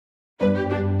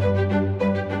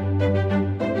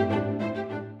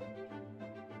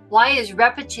Why is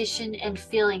repetition and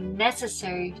feeling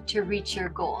necessary to reach your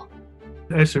goal?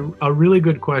 That's a really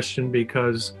good question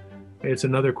because it's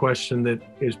another question that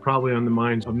is probably on the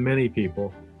minds of many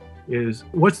people is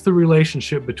what's the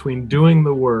relationship between doing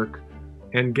the work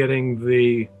and getting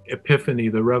the epiphany,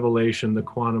 the revelation, the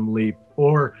quantum leap,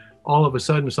 or all of a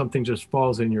sudden something just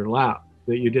falls in your lap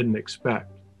that you didn't expect,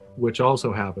 which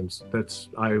also happens.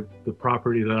 The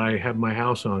property that I have my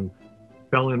house on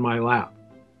fell in my lap,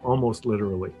 almost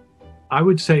literally. I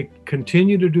would say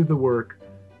continue to do the work,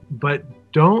 but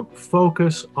don't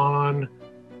focus on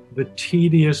the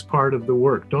tedious part of the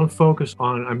work. Don't focus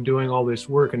on, I'm doing all this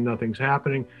work and nothing's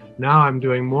happening. Now I'm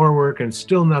doing more work and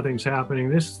still nothing's happening.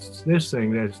 This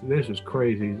is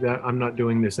crazy. I'm not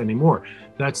doing this anymore.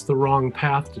 That's the wrong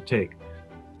path to take.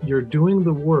 You're doing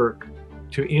the work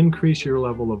to increase your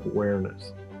level of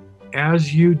awareness.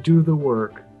 As you do the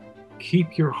work,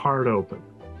 keep your heart open.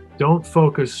 Don't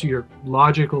focus your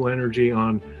logical energy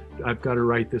on, I've got to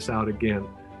write this out again.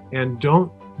 And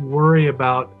don't worry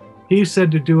about, he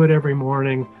said to do it every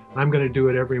morning, I'm going to do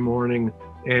it every morning.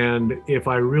 And if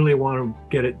I really want to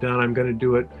get it done, I'm going to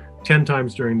do it 10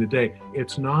 times during the day.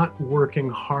 It's not working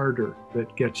harder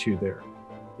that gets you there.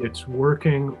 It's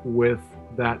working with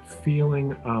that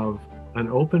feeling of an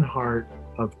open heart,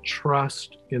 of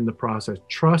trust in the process.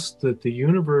 Trust that the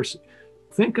universe,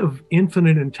 think of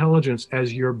infinite intelligence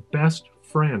as your best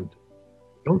friend.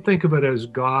 Don't think of it as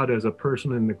God, as a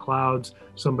person in the clouds,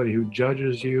 somebody who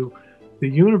judges you. The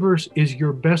universe is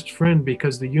your best friend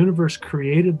because the universe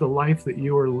created the life that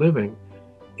you are living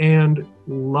and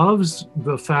loves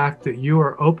the fact that you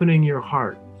are opening your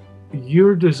heart.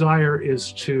 Your desire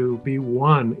is to be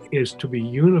one, is to be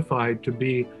unified, to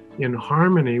be in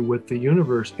harmony with the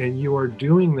universe, and you are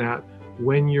doing that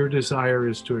when your desire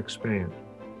is to expand.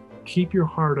 Keep your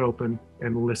heart open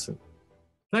and listen.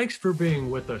 Thanks for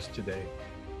being with us today.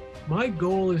 My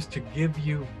goal is to give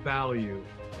you value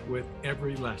with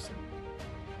every lesson.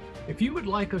 If you would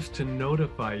like us to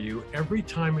notify you every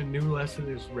time a new lesson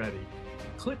is ready,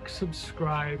 click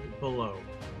subscribe below,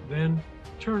 then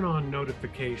turn on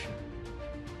notification.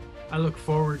 I look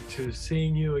forward to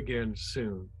seeing you again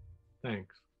soon.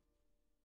 Thanks.